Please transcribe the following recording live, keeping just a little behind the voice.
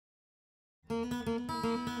And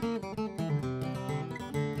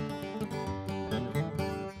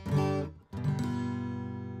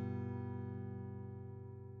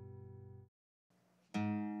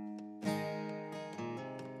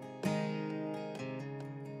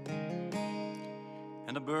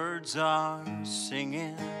the birds are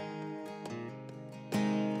singing,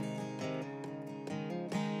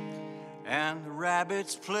 and the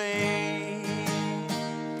rabbits play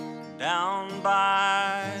down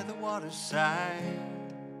by the waterside.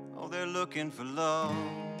 Oh, they're looking for love.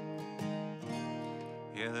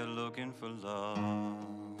 Yeah, they're looking for love.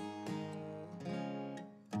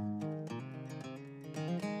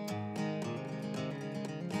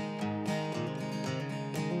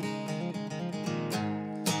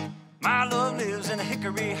 My love lives in a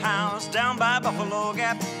hickory house down by Buffalo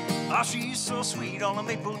Gap. Oh, she's so sweet on the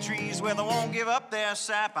maple trees where they won't give up their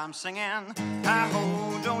sap. I'm singing,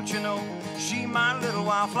 hi-ho, don't you know, she my little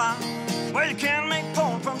wildflower. Well, you can't make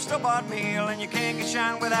corn from store-bought meal, and you can't get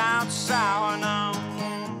shine without sour, no.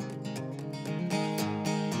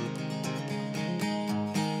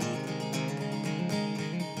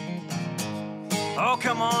 Oh,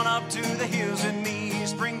 come on up to the hills with me,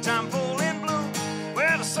 springtime full in bloom.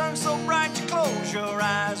 Well, the sun's so bright you close your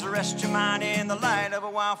eyes, rest your mind in the light of a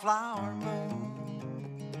wildflower moon.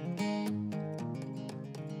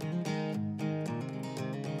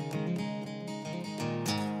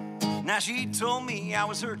 Now she told me I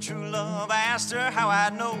was her true love. I asked her how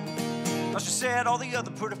I'd know. Well, she said all the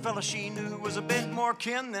other pretty fellas she knew was a bit more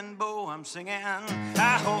kin than Bo. I'm singing,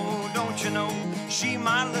 hi-ho, don't you know, she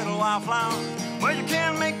my little wildflower. Well, you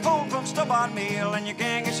can't make corn from store-bought meal, and you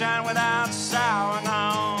can't get shine without sour,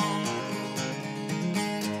 no.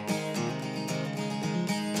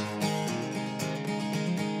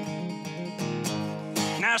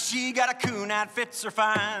 Now she got a coon that fits her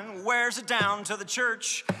fine, wears it down to the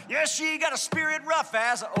church. Yeah, she got a spirit rough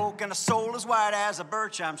as an oak and a soul as white as a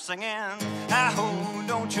birch. I'm singing, hi-ho,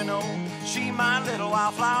 don't you know, she my little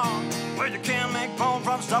wildflower. Well, you can't make corn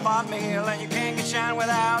from store-bought meal, and you can't get shine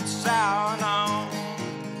without sour, no.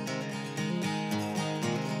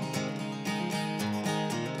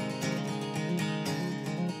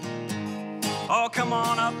 Oh, come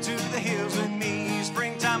on up to the hills with me,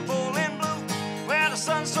 springtime full in bloom. Well, the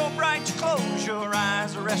sun's so bright you close your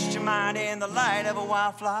eyes, rest your mind in the light of a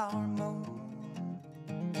wildflower moon.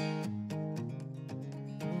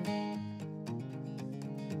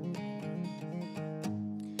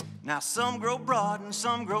 Now some grow broad and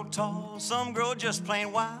some grow tall, some grow just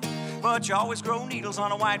plain wild, but you always grow needles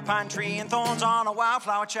on a white pine tree and thorns on a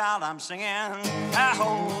wildflower child. I'm singing,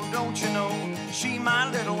 hi-ho, don't you know, she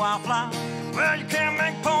my little wildflower. Well, you can't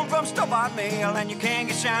make corn from store-bought meal, and you can't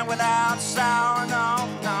get shine without sour, no,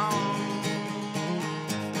 no.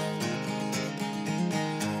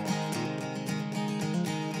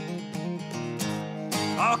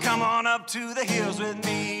 Oh, come on up to the hills with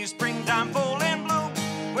me, springtime full in bloom.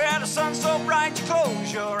 Where the sun's so bright you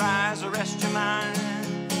close your eyes, rest your mind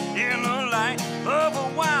in the light of a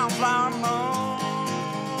wildflower moon.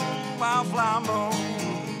 Wildflower moon,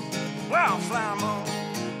 wildflower moon.